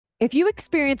If you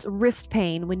experience wrist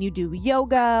pain when you do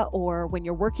yoga or when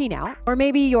you're working out, or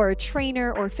maybe you're a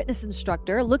trainer or fitness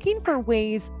instructor looking for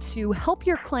ways to help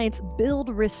your clients build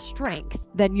wrist strength,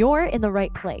 then you're in the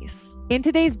right place. In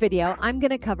today's video, I'm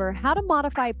going to cover how to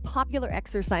modify popular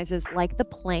exercises like the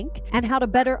plank and how to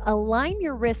better align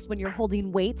your wrists when you're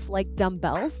holding weights like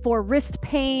dumbbells for wrist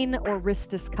pain or wrist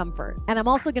discomfort. And I'm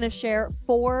also going to share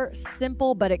 4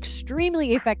 simple but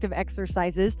extremely effective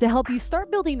exercises to help you start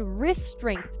building wrist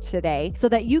strength today so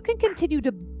that you can continue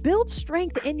to build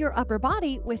strength in your upper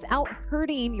body without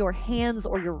hurting your hands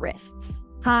or your wrists.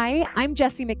 Hi, I'm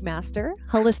Jessi McMaster,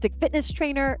 holistic fitness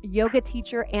trainer, yoga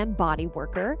teacher, and body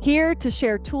worker, here to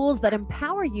share tools that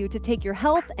empower you to take your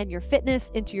health and your fitness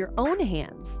into your own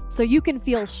hands so you can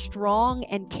feel strong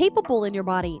and capable in your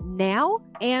body now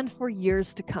and for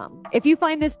years to come. If you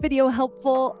find this video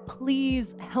helpful,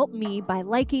 please help me by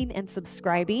liking and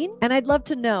subscribing. And I'd love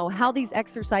to know how these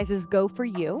exercises go for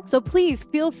you. So please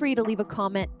feel free to leave a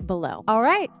comment below. All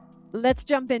right. Let's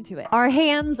jump into it. Our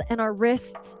hands and our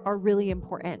wrists are really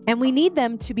important, and we need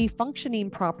them to be functioning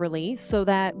properly so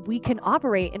that we can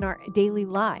operate in our daily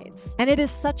lives. And it is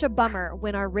such a bummer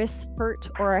when our wrists hurt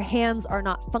or our hands are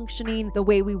not functioning the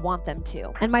way we want them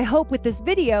to. And my hope with this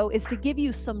video is to give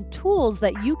you some tools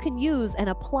that you can use and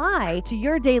apply to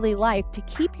your daily life to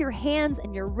keep your hands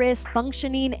and your wrists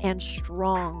functioning and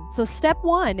strong. So step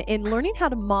 1 in learning how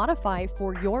to modify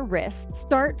for your wrists,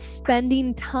 start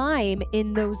spending time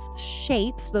in those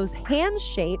shapes, those hand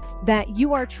shapes that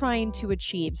you are trying to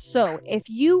achieve. So if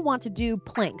you want to do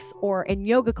planks, or in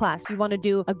yoga class, you want to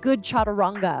do a good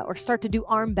chaturanga or start to do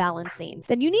arm balancing,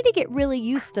 then you need to get really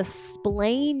used to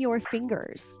splaying your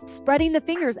fingers, spreading the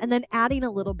fingers, and then adding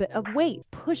a little bit of weight,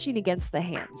 pushing against the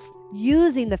hands,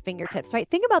 using the fingertips, right?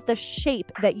 Think about the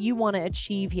shape that you want to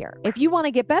achieve here. If you want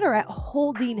to get better at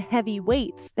holding heavy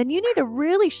weights, then you need to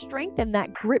really strengthen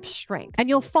that grip strength. And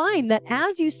you'll find that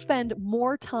as you spend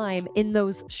more time in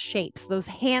those shapes, those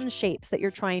hand shapes that you're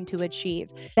trying to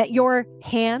achieve, that your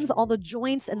hands, all the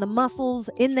joints and the muscles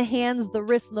in the hands, the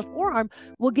wrist, and the forearm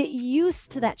will get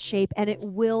used to that shape, and it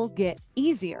will get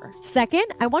easier. Second,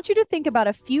 I want you to think about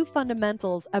a few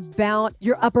fundamentals about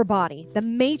your upper body, the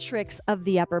matrix of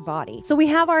the upper body. So we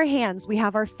have our hands, we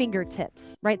have our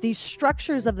fingertips, right? These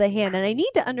structures of the hand. And I need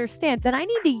to understand that I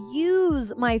need to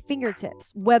use my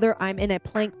fingertips, whether I'm in a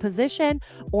plank position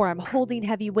or I'm holding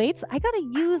heavy weights. I got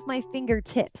to use my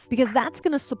fingertips because that's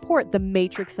going to support the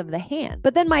matrix of the hand.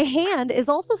 But then my hand is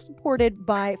also supported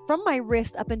by from my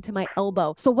wrist up into my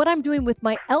elbow. So what I'm doing with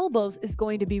my elbows is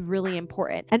going to be really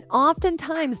important. And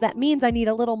oftentimes that means I need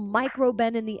a little micro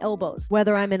bend in the elbows,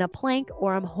 whether I'm in a plank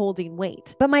or I'm holding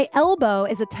weight. But my elbow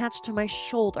is attached to my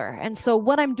shoulder. And so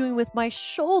what I'm doing with my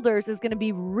shoulders is going to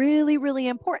be really, really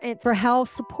important for how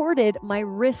supported my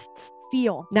wrists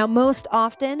feel. Now, most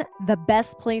often, the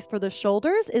best place for the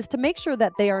shoulders is to make sure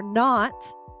that they are not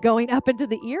going up into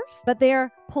the ears, but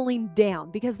they're pulling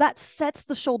down, because that sets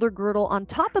the shoulder girdle on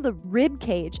top of the rib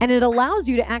cage, and it allows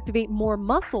you to activate more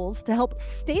muscles to help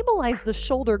stabilize the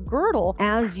shoulder girdle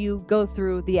as you go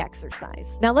through the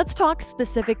exercise. Now let's talk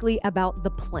specifically about the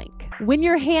plank. When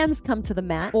your hands come to the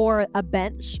mat or a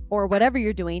bench or whatever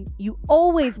you're doing, you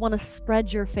always want to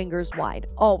spread your fingers wide,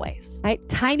 always, right?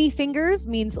 Tiny fingers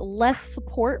means less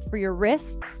support for your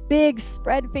wrists. Big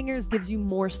spread fingers gives you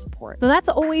more support. So that's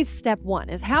always step 1,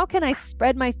 is how can I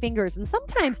spread my fingers? And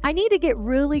sometimes I need to get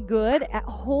really good at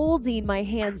holding my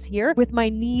hands here with my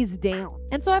knees down.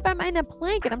 And so if I'm in a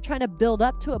plank and I'm trying to build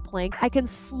up to a plank, I can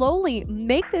slowly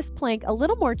make this plank a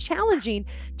little more challenging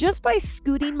just by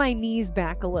scooting my knees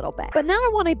back a little bit. But now I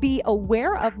want to be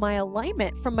aware of my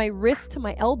alignment from my wrist to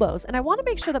my elbows. And I want to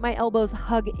make sure that my elbows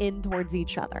hug in towards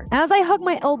each other. As I hug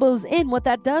my elbows in, what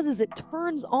that does is it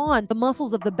turns on the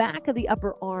muscles of the back of the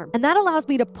upper arm. And that allows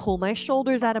me to pull my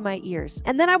shoulders out of my ears.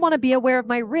 And then I want to be aware of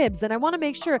my ribs, and I want to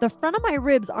make sure the front of my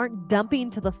ribs aren't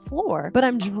dumping to the floor, but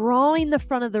I'm drawing the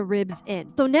front of the ribs in.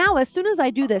 So now as soon as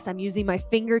I do this, I'm using my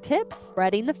fingertips,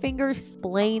 spreading the fingers,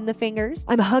 splaying the fingers.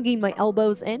 I'm hugging my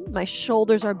elbows in, my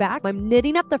shoulders are back. I'm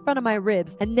knitting up the front of my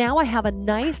ribs. And now I have a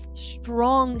nice,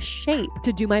 strong shape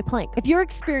to do my plank. If you're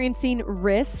experiencing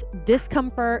wrist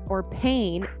discomfort or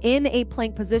pain in a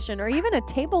plank position or even a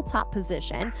tabletop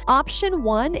position, option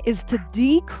 1 is to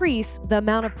decrease the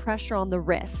amount of pressure on the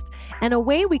wrist. And a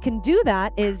way we can do that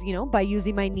that is, by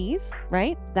using my knees,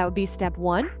 right? That would be step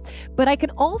one. But I can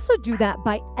also do that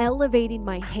by elevating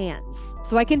my hands.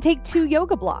 So I can take 2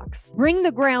 yoga blocks, bring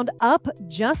the ground up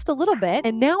just a little bit,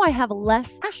 and now I have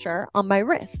less pressure on my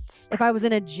wrists. If I was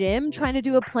in a gym trying to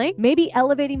do a plank, maybe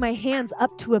elevating my hands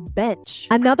up to a bench.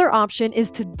 Another option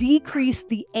is to decrease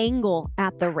the angle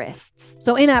at the wrists.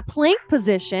 So in a plank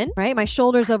position, right, my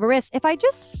shoulders over wrists, if I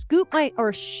just scoop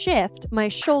or shift my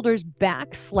shoulders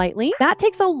back slightly, that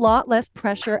takes a lot less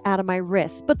pressure out of my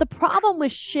wrists. But the problem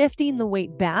with shifting the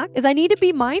weight back is I need to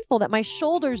be mindful that my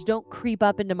shoulders don't creep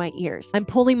up into my ears. I'm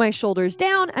pulling my shoulders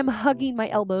down, I'm hugging my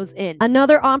elbows in.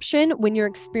 Another option when you're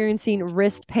experiencing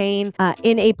wrist pain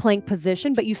in a plank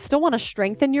position, but you still want to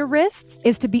strengthen your wrists,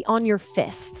 is to be on your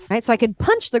fists, right? So I can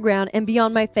punch the ground and be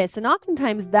on my fists. And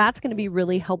oftentimes that's going to be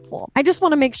really helpful. I just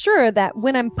want to make sure that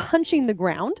when I'm punching the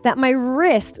ground, that my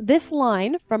wrist, this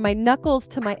line from my knuckles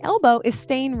to my elbow, is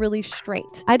staying really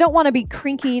straight. I don't want to be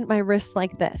crinking my wrists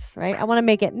like this, right? I want to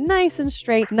make it nice and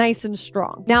straight, nice and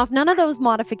strong. Now, if none of those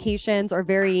modifications or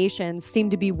variations seem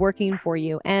to be working for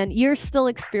you and you're still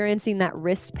experiencing that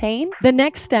wrist pain, the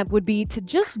next step would be to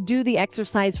just do the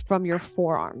exercise from your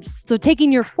forearms. So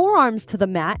taking your forearms to the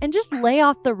mat and just lay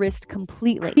off the wrist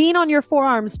completely. Being on your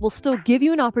forearms will still give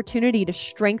you an opportunity to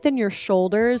strengthen your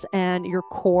shoulders and your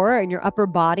core and your upper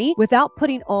body without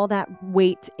putting all that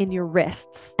weight in your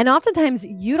wrists. And oftentimes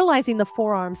utilizing the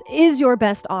forearms is your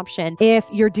best option if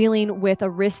you're dealing with a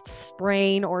wrist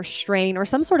sprain or strain or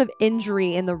some sort of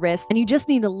injury in the wrist and you just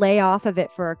need to lay off of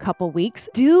it for a couple weeks.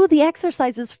 Do the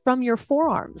exercises from your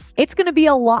forearms. It's going to be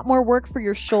a lot more work for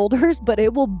your shoulders, but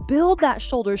it will build that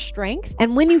shoulder strength.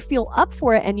 And when you feel up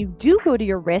for it and you do go to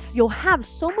your wrists, you'll have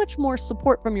so much more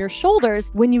support from your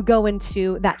shoulders when you go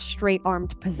into that straight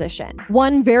armed position.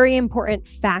 One very important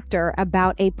factor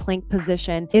about a plank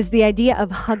position is the idea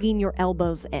of hugging your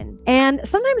elbows in. And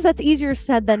sometimes that's easier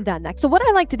said than done. So what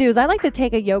I like to do is I like to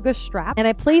take a yoga strap and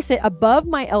I place it above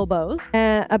my elbows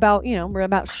we're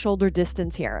about shoulder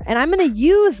distance here. And I'm going to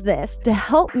use this to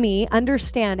help me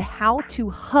understand how to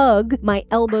hug my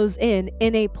elbows in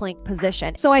a plank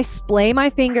position. So I splay my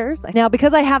fingers. Now,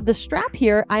 because I have the strap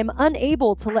here, I'm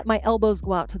unable to let my elbows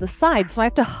go out to the side. So I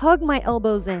have to hug my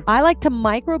elbows in. I like to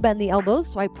micro bend the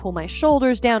elbows. So I pull my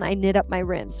shoulders down. I knit up my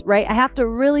ribs, right? I have to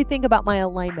really think about my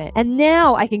alignment. And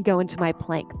now I can go into my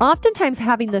plank. Oftentimes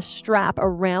having the strap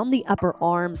around the upper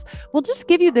arms will just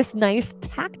give you this nice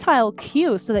tactile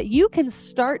cue so that you can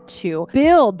start to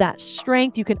build that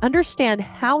strength. You can understand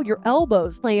how your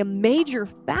elbows play a major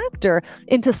factor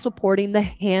into supporting the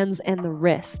hands and the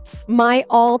wrists. My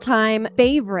all-time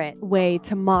favorite way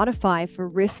to modify for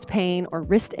wrist pain or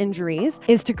wrist injuries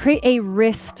is to create a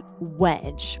wrist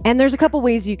wedge. And there's a couple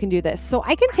ways you can do this. So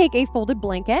I can take a folded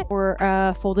blanket or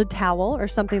a folded towel or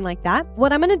something like that.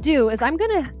 What I'm going to do is I'm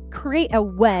going to create a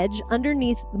wedge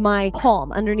underneath my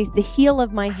palm, underneath the heel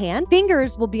of my hand.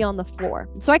 Fingers will be on the floor.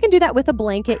 So I can do that with a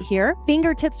blanket here.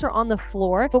 Fingertips are on the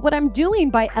floor. But what I'm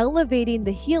doing by elevating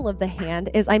the heel of the hand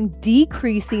is I'm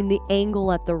decreasing the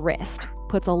angle at the wrist.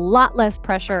 Puts a lot less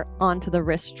pressure onto the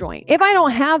wrist joint. If I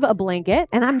don't have a blanket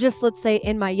and I'm just, let's say,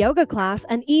 in my yoga class,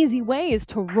 an easy way is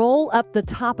to roll up the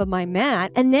top of my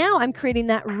mat. And now I'm creating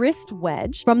that wrist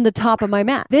wedge from the top of my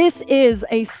mat. This is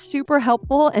a super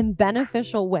helpful and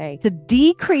beneficial way to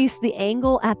decrease the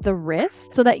angle at the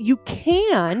wrist so that you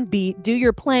can do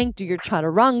your plank, do your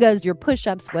chaturangas, your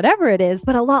push-ups, whatever it is,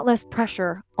 but a lot less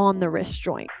pressure on the wrist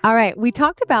joint. All right, we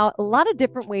talked about a lot of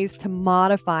different ways to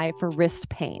modify for wrist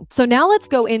pain. So now let's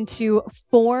go into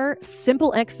 4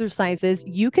 simple exercises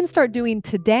you can start doing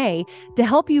today to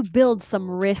help you build some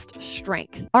wrist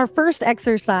strength. Our first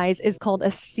exercise is called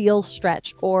a seal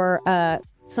stretch, or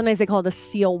sometimes they call it a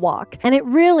seal walk. And it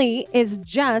really is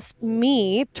just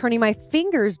me turning my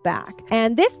fingers back.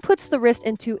 And this puts the wrist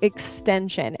into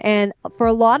extension. And for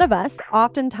a lot of us,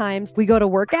 oftentimes we go to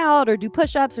work out or do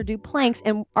push-ups or do planks,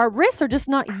 and our wrists are just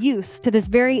not used to this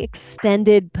very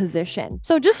extended position.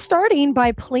 So just starting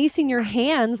by placing your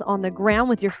hands on the ground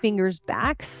with your fingers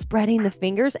back, spreading the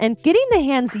fingers, and getting the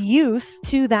hands used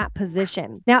to that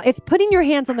position. Now, if putting your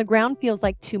hands on the ground feels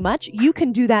like too much, you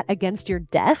can do that against your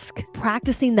desk,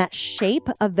 practicing that shape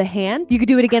of the hand. You could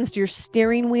do it against your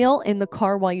steering wheel in the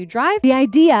car while you drive. The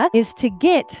idea is to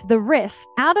get the wrist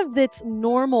out of its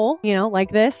normal, like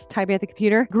this, typing at the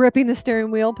computer, gripping the steering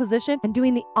wheel position, and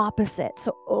doing the opposite.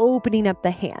 So opening up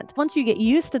the hand. Once you get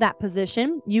used to that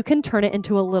position, you can turn it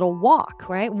into a little walk,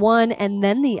 right? One and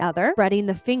then the other, spreading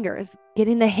the fingers,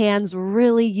 getting the hands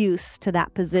really used to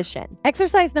that position.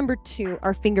 Exercise number 2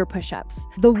 are finger push-ups.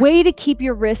 The way to keep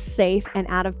your wrists safe and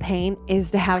out of pain is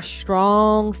to have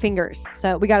strong fingers.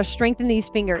 So we got to strengthen these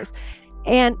fingers.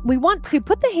 And we want to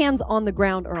put the hands on the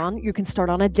ground or you can start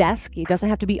on a desk. It doesn't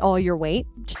have to be all your weight.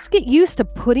 Just get used to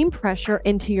putting pressure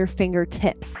into your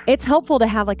fingertips. It's helpful to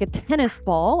have like a tennis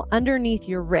ball underneath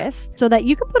your wrist so that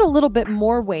you can put a little bit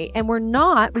more weight. And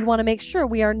we want to make sure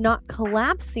we are not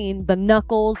collapsing the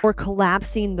knuckles or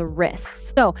collapsing the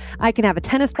wrists. So I can have a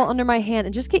tennis ball under my hand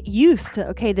and just get used to,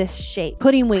 okay, this shape,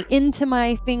 putting weight into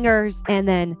my fingers and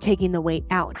then taking the weight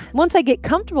out. Once I get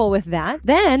comfortable with that,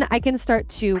 then I can start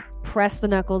to press the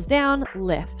knuckles down,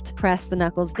 lift, press the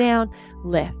knuckles down,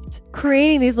 lift,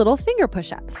 creating these little finger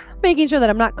push-ups, making sure that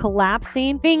I'm not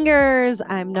collapsing fingers,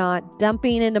 I'm not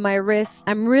dumping into my wrists.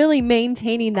 I'm really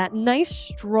maintaining that nice,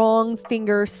 strong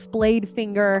finger, splayed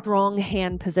finger, strong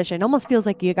hand position. It almost feels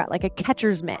like you got like a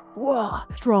catcher's mitt. Whoa,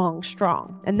 strong,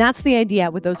 strong. And that's the idea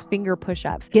with those finger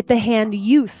push-ups. Get the hand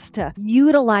used to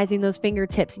utilizing those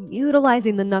fingertips,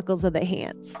 utilizing the knuckles of the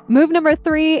hands. Move number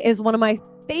 3 is one of my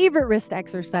favorite wrist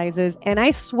exercises, and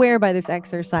I swear by this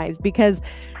exercise because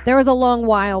there was a long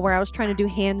while where I was trying to do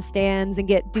handstands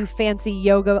and do fancy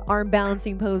yoga arm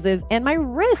balancing poses, and my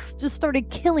wrists just started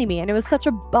killing me, and it was such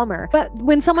a bummer. But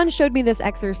when someone showed me this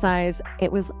exercise,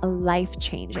 it was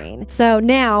life-changing. So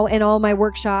now in all my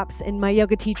workshops and my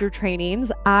yoga teacher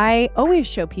trainings, I always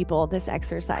show people this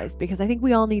exercise because I think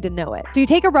we all need to know it. So you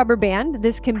take a rubber band.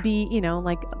 This can be,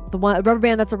 like the rubber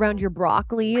band that's around your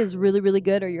broccoli is really, really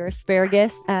good, or your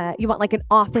asparagus. You want like an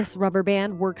office rubber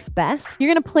band, works best.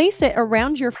 You're going to place it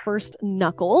around your first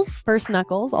knuckles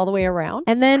all the way around.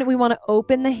 And then we want to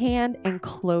open the hand and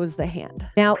close the hand.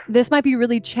 Now, this might be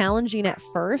really challenging at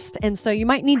first. And so you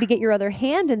might need to get your other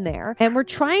hand in there. And we're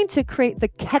trying to create the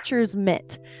catcher's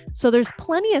mitt. So there's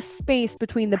plenty of space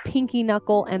between the pinky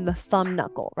knuckle and the thumb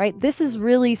knuckle, right? This is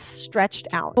really stretched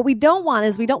out. What we don't want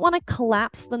is we don't want to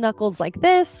collapse the knuckles like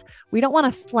this. We don't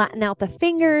want to flatten out the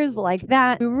fingers like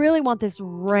that. We really want this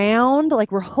round,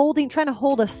 like we're trying to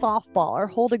hold a softball or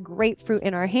hold a grapefruit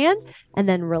in our hand and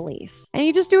then release. And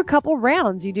you just do a couple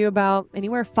rounds. You do about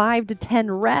anywhere 5 to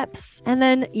 10 reps and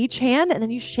then each hand, and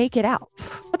then you shake it out.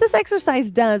 What this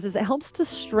exercise does is it helps to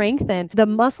strengthen the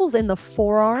muscles in the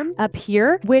forearm up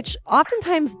here, which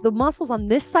oftentimes the muscles on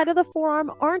this side of the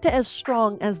forearm aren't as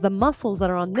strong as the muscles that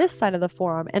are on this side of the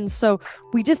forearm. And so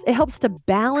it helps to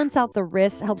balance out the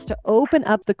wrist, it helps to open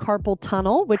up the carpal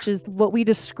tunnel, which is what we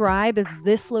describe as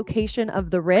this location of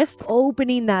the wrist,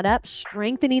 opening that up,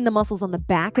 strengthening the muscles on the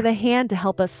back of the hand to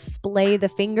help us splay the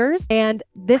fingers. And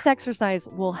this exercise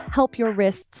will help your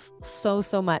wrists so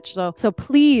much. So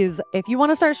please, if you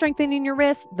want to start strengthening your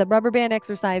wrists, the rubber band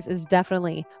exercise is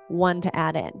definitely one to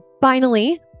add in.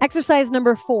 Finally, exercise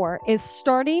number 4 is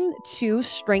starting to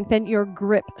strengthen your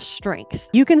grip strength.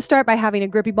 You can start by having a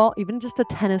grippy ball, even just a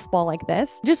tennis ball like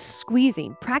this, just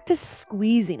squeezing. Practice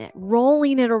squeezing it,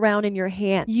 rolling it around in your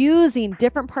hand, using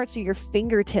different parts of your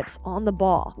fingertips on the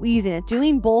ball, squeezing it,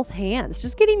 doing both hands,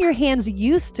 just getting your hands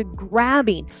used to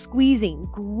grabbing, squeezing,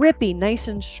 gripping nice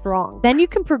and strong. Then you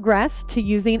can progress to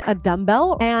using a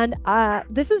dumbbell. And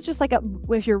this is just like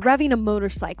if you're revving a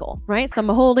motorcycle, right? So I'm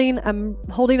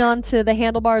holding on to the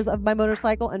handlebars of my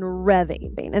motorcycle and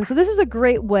revving. And so this is a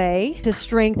great way to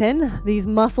strengthen these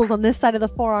muscles on this side of the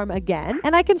forearm again.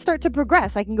 And I can start to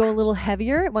progress. I can go a little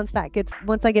heavier once I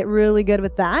get really good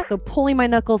with that. So pulling my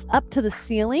knuckles up to the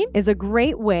ceiling is a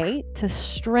great way to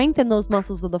strengthen those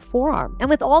muscles of the forearm. And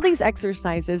with all these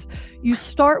exercises, you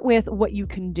start with what you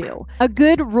can do. A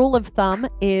good rule of thumb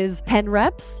is 10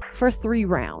 reps for 3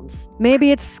 rounds.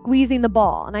 Maybe it's squeezing the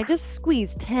ball and I just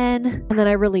squeeze 10 and then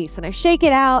I release and I shake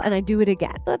it out and I do it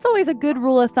again. That's always a good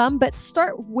rule of thumb, but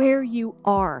start where you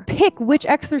are. Pick which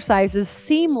exercises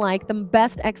seem like the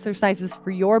best exercises for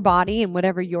your body and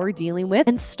whatever you're dealing with,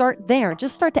 and start there.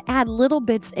 Just start to add little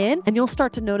bits in, and you'll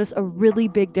start to notice a really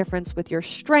big difference with your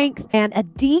strength and a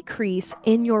decrease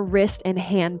in your wrist and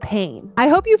hand pain. I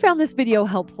hope you found this video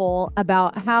helpful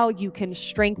about how you can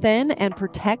strengthen and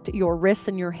protect your wrists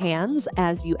and your hands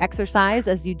as you exercise,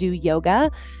 as you do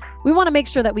yoga. We want to make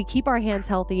sure that we keep our hands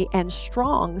healthy and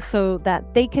strong so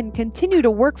that they can continue to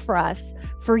work for us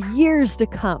for years to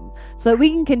come, so that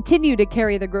we can continue to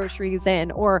carry the groceries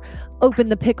in or open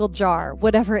the pickle jar,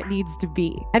 whatever it needs to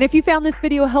be. And if you found this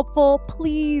video helpful,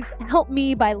 please help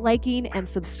me by liking and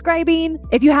subscribing.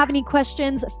 If you have any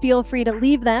questions, feel free to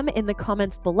leave them in the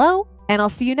comments below, and I'll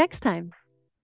see you next time.